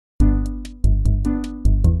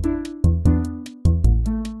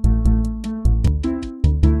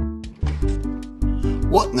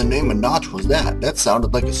What in the name of Notch was that? That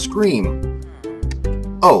sounded like a scream.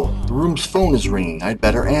 Oh, the room's phone is ringing. I'd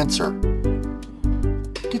better answer.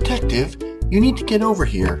 Detective, you need to get over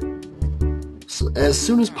here. As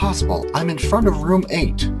soon as possible. I'm in front of room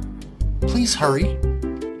 8. Please hurry.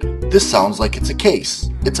 This sounds like it's a case.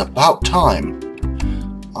 It's about time.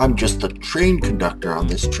 I'm just a train conductor on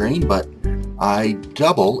this train, but I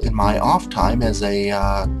double in my off time as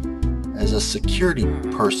a security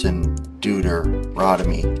person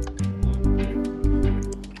deuteronomy.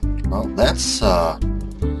 Well, that's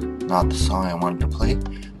not the song I wanted to play.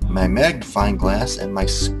 My magnifying glass and my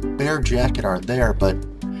spare jacket are there, but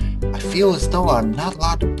I feel as though I'm not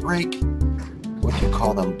allowed to break, what do you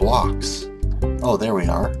call them, blocks. Oh, there we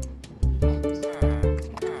are.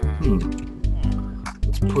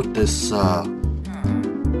 Let's put this, oh,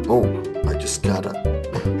 I just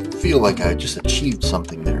feel like I just achieved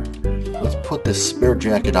something there. Let's put this spare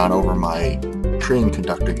jacket on over my train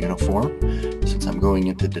conductor uniform, since I'm going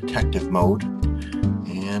into detective mode.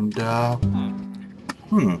 And,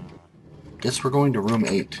 guess we're going to room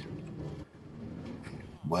 8.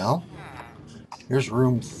 Well, here's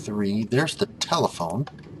room 3. There's the telephone.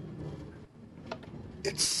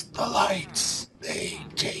 It's the lights. They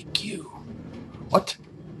take you. What?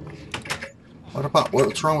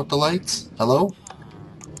 What's wrong with the lights? Hello?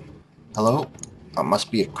 Hello? Oh,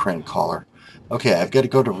 must be a crank caller. Okay, I've got to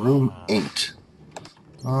go to room 8.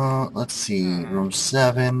 Let's see. Room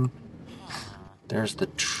 7. There's the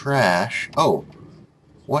trash. Oh,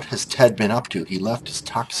 what has Ted been up to? He left his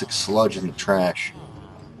toxic sludge in the trash.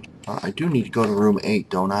 I do need to go to room 8,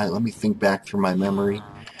 don't I? Let me think back through my memory.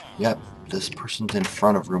 Yep, this person's in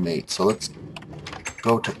front of room 8. So let's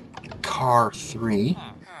go to car 3.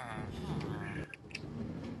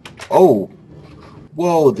 Oh!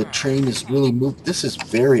 Whoa, the train is really moved. This is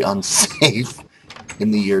very unsafe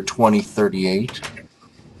in the year 2038.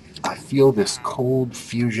 I feel this cold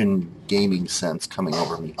fusion gaming sense coming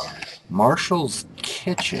over me. Marshall's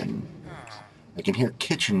kitchen. I can hear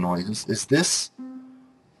kitchen noises. Is this...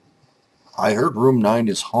 I heard room 9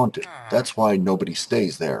 is haunted. That's why nobody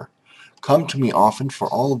stays there. Come to me often for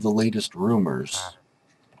all of the latest rumors.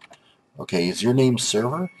 Okay, is your name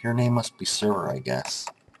Server? Your name must be Server, I guess.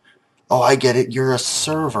 Oh, I get it. You're a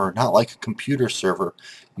server, not like a computer server.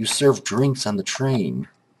 You serve drinks on the train.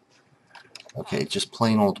 Okay, just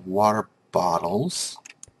plain old water bottles.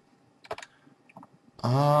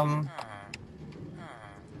 I'm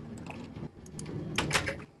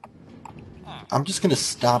just gonna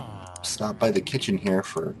stop by the kitchen here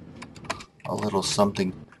for a little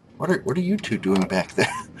something. What are you two doing back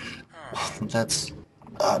there? That's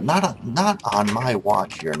not on my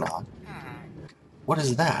watch. You're not. What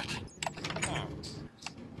is that?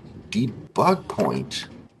 Debug point.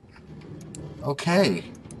 Okay.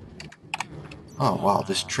 Oh wow,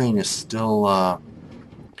 this train is still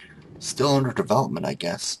under development, I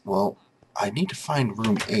guess. Well, I need to find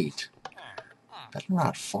room 8. Better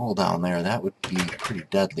not fall down there. That would be pretty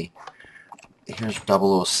deadly. Here's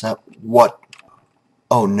 007. What?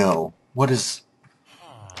 Oh no. What has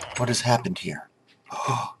happened here?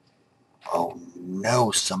 Oh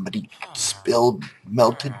no, somebody spilled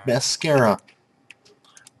melted mascara.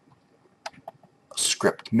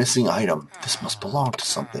 Script. Missing item. This must belong to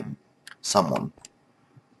someone.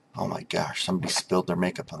 Oh my gosh, somebody spilled their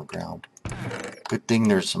makeup on the ground. Good thing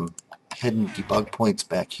there's some hidden debug points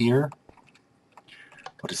back here.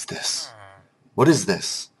 What is this? What is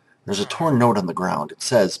this? There's a torn note on the ground. It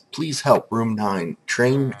says, please help room 9,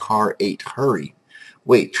 train car 8, hurry.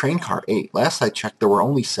 Wait, train car 8? Last I checked there were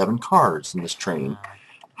only 7 cars in this train.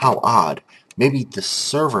 How odd. Maybe the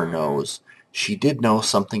server knows. She did know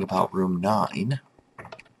something about room 9.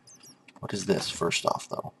 What is this, first off,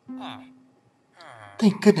 though?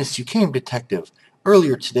 Thank goodness you came, Detective.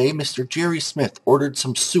 Earlier today, Mr. Jerry Smith ordered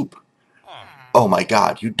some soup. Oh my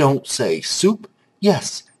God, you don't say. Soup?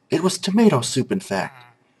 Yes, it was tomato soup, in fact.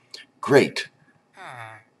 Great.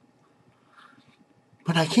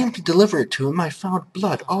 When I came to deliver it to him, I found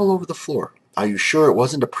blood all over the floor. Are you sure it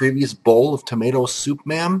wasn't a previous bowl of tomato soup,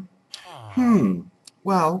 ma'am?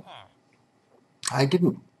 Well, I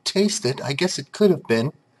didn't taste it. I guess it could have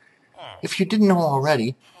been. If you didn't know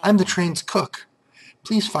already, I'm the train's cook.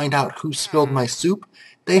 Please find out who spilled my soup.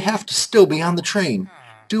 They have to still be on the train.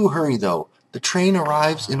 Do hurry, though. The train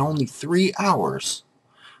arrives in only 3 hours.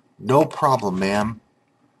 No problem, ma'am.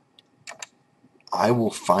 I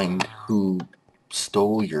will find who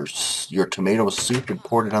stole your tomato soup and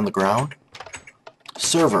poured it on the ground.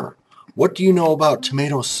 Server, what do you know about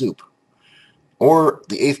tomato soup? Or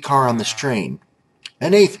the 8th car on this train?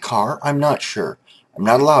 An 8th car? I'm not sure. I'm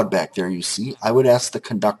not allowed back there, you see. I would ask the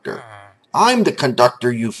conductor. I'm the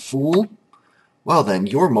conductor, you fool. Well then,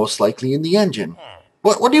 you're most likely in the engine.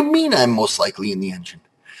 What do you mean I'm most likely in the engine?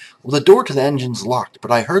 Well, the door to the engine's locked,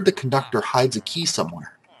 but I heard the conductor hides a key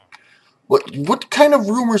somewhere. What kind of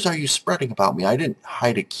rumors are you spreading about me? I didn't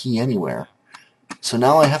hide a key anywhere. So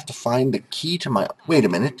now I have to find the key to my... Wait a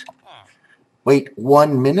minute. Wait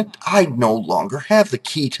 1 minute? I no longer have the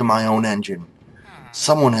key to my own engine.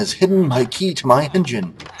 Someone has hidden my key to my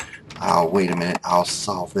engine. Oh, wait a minute. I'll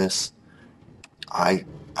solve this.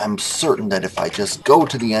 I'm certain that if I just go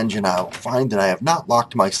to the engine, I'll find that I have not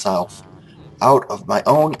locked myself out of my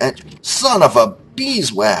own engine. Son of a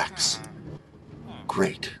beeswax!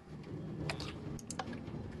 Great.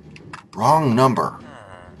 Wrong number.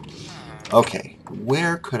 Okay,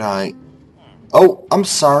 where could I... Oh, I'm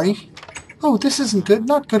sorry. Oh, this isn't good.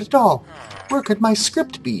 Not good at all. Where could my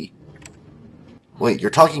script be? Wait, you're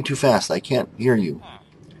talking too fast. I can't hear you.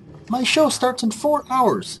 My show starts in 4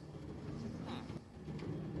 hours.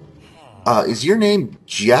 Is your name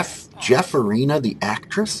Jeff? Jeff Arena, the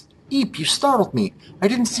actress? Eep, you startled me. I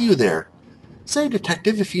didn't see you there. Say,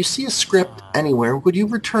 detective, if you see a script anywhere, would you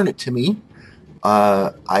return it to me?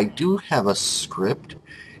 I do have a script.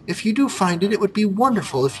 If you do find it, it would be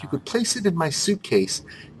wonderful if you could place it in my suitcase.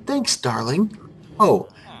 Thanks, darling. Oh,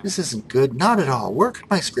 this isn't good. Not at all. Where could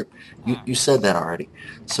my script... You said that already.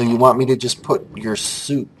 So you want me to just put your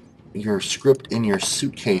script in your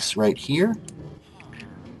suitcase right here?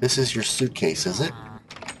 This is your suitcase, is it?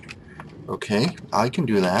 Okay, I can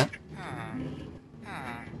do that.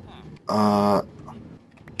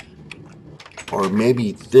 Or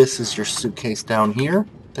maybe this is your suitcase down here?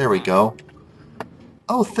 There we go.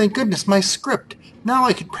 Oh, thank goodness, my script. Now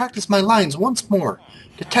I can practice my lines once more.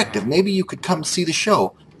 Detective, maybe you could come see the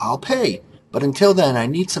show. I'll pay. But until then, I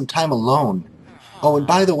need some time alone. Oh, and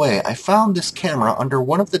by the way, I found this camera under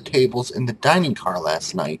one of the tables in the dining car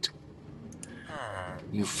last night.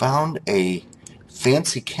 You found a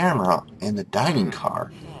fancy camera in the dining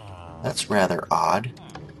car. That's rather odd.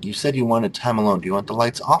 You said you wanted time alone. Do you want the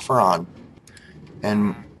lights off or on?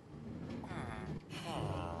 And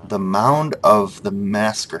the mound of the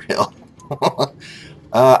Masker Hill.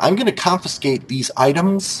 I'm going to confiscate these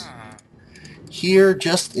items here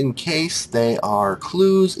just in case they are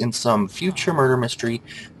clues in some future murder mystery.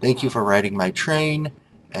 Thank you for riding my train,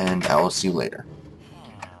 and I will see you later.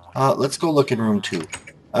 Let's go look in room 2.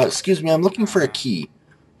 Excuse me, I'm looking for a key.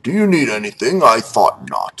 Do you need anything? I thought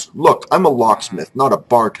not. Look, I'm a locksmith, not a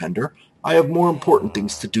bartender. I have more important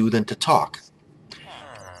things to do than to talk.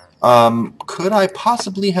 Could I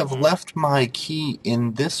possibly have left my key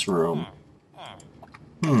in this room?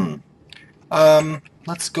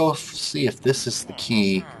 Let's go see if this is the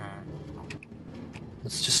key.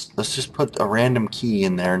 Let's just put a random key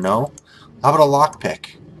in there, no? How about a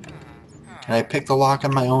lockpick? Can I pick the lock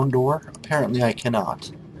on my own door? Apparently I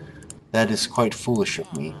cannot. That is quite foolish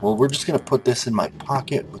of me. Well, we're just going to put this in my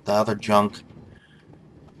pocket with the other junk.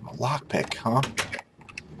 A lockpick, huh?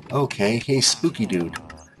 Okay, hey spooky dude.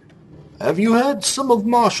 Have you had some of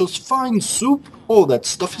Marshall's fine soup? Oh, that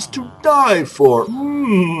stuff is to die for.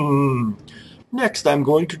 Next, I'm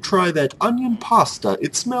going to try that onion pasta.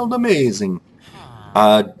 It smelled amazing.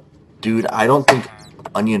 Dude, I don't think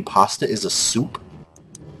onion pasta is a soup.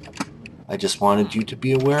 I just wanted you to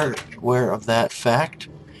be aware of that fact.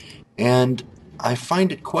 And I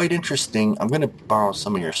find it quite interesting. I'm going to borrow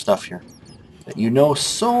some of your stuff here. That you know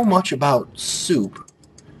so much about soup.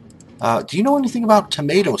 Do you know anything about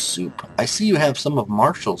tomato soup? I see you have some of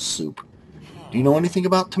Marshall's soup. Do you know anything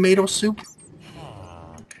about tomato soup?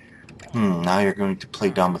 Now you're going to play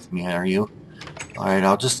dumb with me, are you? Alright,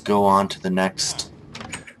 I'll just go on to the next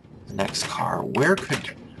car. Where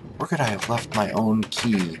could I have left my own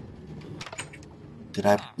key? Did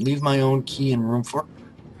I leave my own key in room 4?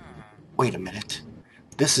 Wait a minute.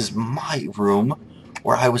 This is my room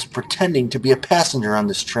where I was pretending to be a passenger on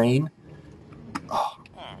this train. Oh.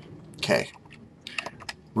 Okay.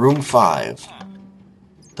 Room 5.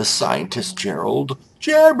 The scientist Gerald.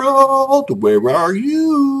 Gerald, where are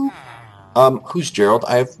you? Who's Gerald?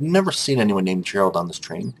 I've never seen anyone named Gerald on this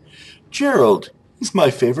train. Gerald, he's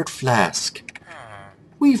my favorite flask.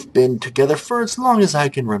 We've been together for as long as I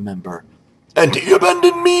can remember. And he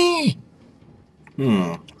abandoned me!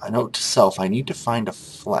 I note to self, I need to find a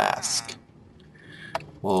flask.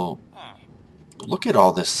 Well, look at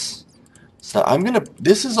all this stuff.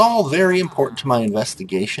 This is all very important to my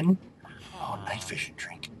investigation. Oh, night vision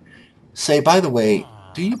drink. Say, by the way,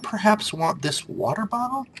 do you perhaps want this water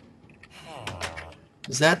bottle?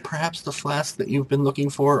 Is that perhaps the flask that you've been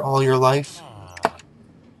looking for all your life?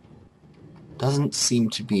 Doesn't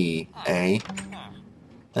seem to be, eh?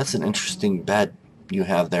 That's an interesting bad you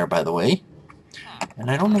have there, by the way. And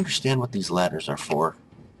I don't understand what these ladders are for.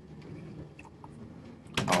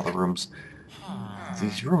 And all the rooms.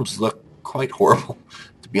 These rooms look quite horrible,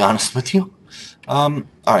 to be honest with you. Alright,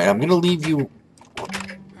 I'm gonna leave you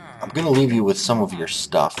with some of your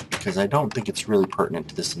stuff, because I don't think it's really pertinent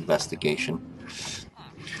to this investigation.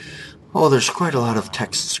 Oh, there's quite a lot of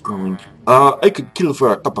text scrolling. I could kill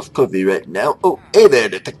for a cup of coffee right now. Oh, hey there,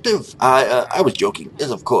 detective. I was joking.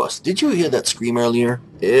 Yes, of course. Did you hear that scream earlier?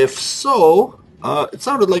 If so, it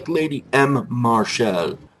sounded like Lady M.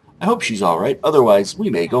 Marshall. I hope she's alright, otherwise we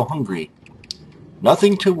may go hungry.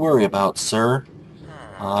 Nothing to worry about, sir.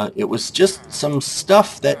 It was just some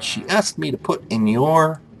stuff that she asked me to put in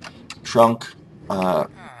your trunk.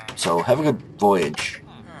 So have a good voyage.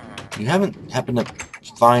 You haven't happened to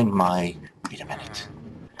find my... Wait a minute.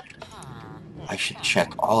 I should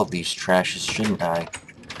check all of these trashes, shouldn't I?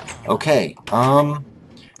 Okay,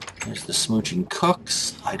 there's the smooching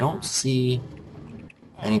cooks. I don't see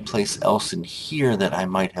any place else in here that I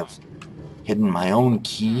might have hidden my own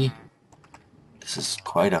key. This is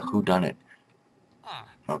quite a whodunit.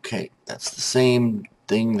 Okay, that's the same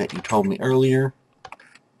thing that you told me earlier.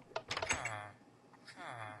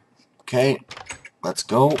 Okay, let's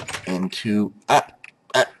go into...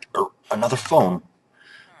 another phone.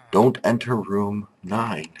 Don't enter room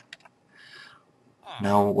 9.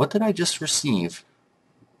 Now, what did I just receive?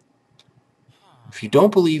 If you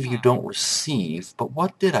don't believe, you don't receive. But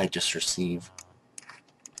what did I just receive?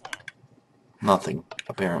 Nothing,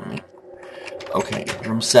 apparently. Okay,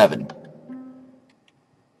 room 7.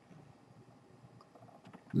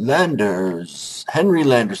 Landers. Henry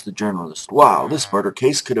Landers, the journalist. Wow, this murder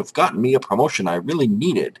case could have gotten me a promotion I really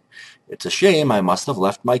needed. It's a shame I must have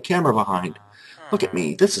left my camera behind. Look at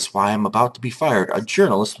me. This is why I'm about to be fired. A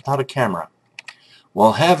journalist without a camera.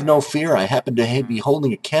 Well, have no fear. I happen to be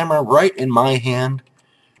holding a camera right in my hand.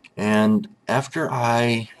 And after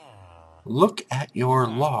I look at your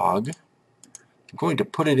log, I'm going to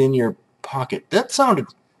put it in your pocket. That sounded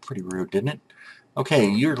pretty rude, didn't it? Okay,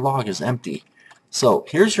 your log is empty. So,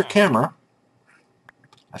 here's your camera.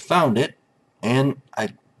 I found it. And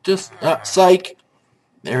I just... psych!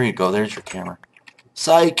 There you go. There's your camera.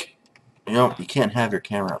 Psych! You know, you can't have your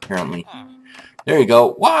camera, apparently. There you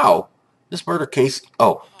go. Wow! This murder case...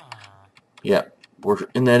 Oh. Yeah, we're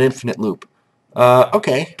in that infinite loop.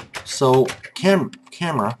 Okay. So,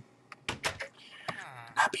 camera...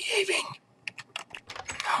 Not behaving.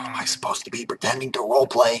 How am I supposed to be pretending to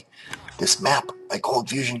roleplay this map like Old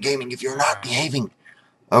Fusion Gaming if you're not behaving?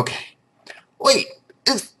 Okay. Wait,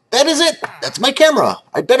 that is it? That's my camera.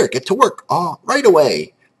 I'd better get to work right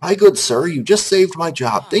away. My good sir, you just saved my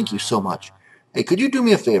job. Thank you so much. Hey, could you do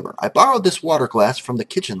me a favor? I borrowed this water glass from the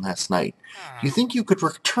kitchen last night. Do you think you could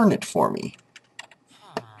return it for me?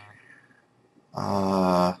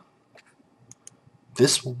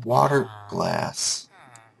 This water glass...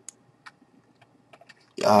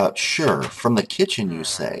 sure. From the kitchen, you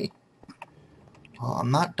say? Well, I'm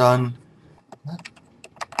not done.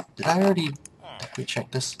 Did we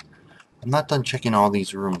check this? I'm not done checking all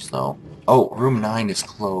these rooms, though. Oh, room 9 is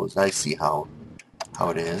closed. I see how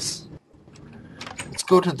it is. Let's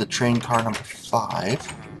go to the train car number 5.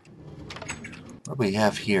 What do we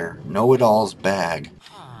have here? Know-it-all's bag.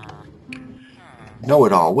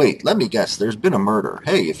 Know-it-all. Wait, let me guess. There's been a murder.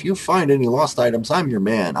 Hey, if you find any lost items, I'm your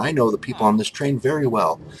man. I know the people on this train very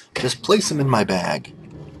well. Just place them in my bag.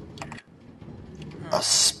 A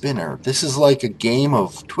spinner. This is like a game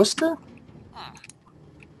of Twister?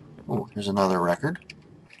 Oh, here's another record.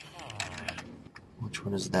 Which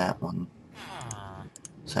one is that one?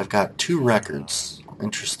 So I've got 2 records.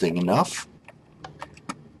 Interesting enough.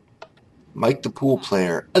 Mike the pool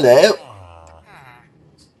player. Hello!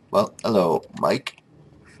 Well, hello, Mike.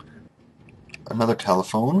 Another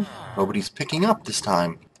telephone. Nobody's picking up this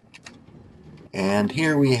time. And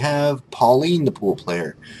here we have Pauline the pool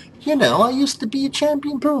player. You know, I used to be a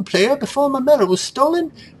champion pool player before my medal was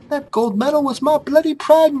stolen. That gold medal was my bloody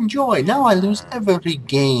pride and joy. Now I lose every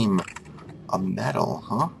game. A medal,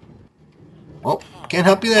 huh? Well, can't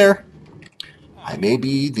help you there. I may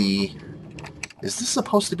be the... Is this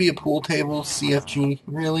supposed to be a pool table, CFG?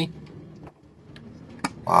 Really?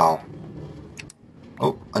 Wow.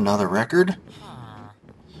 Oh, another record?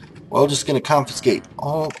 Well, just gonna confiscate.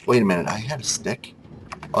 Oh, wait a minute. I had a stick.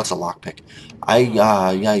 Oh, it's a lockpick.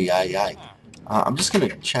 I'm just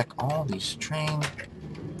gonna check all these train.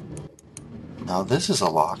 Now this is a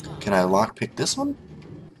lock. Can I lockpick this one?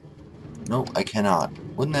 No, I cannot.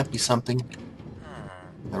 Wouldn't that be something?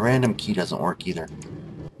 The random key doesn't work either.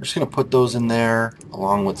 I'm just gonna put those in there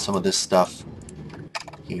along with some of this stuff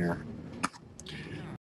here.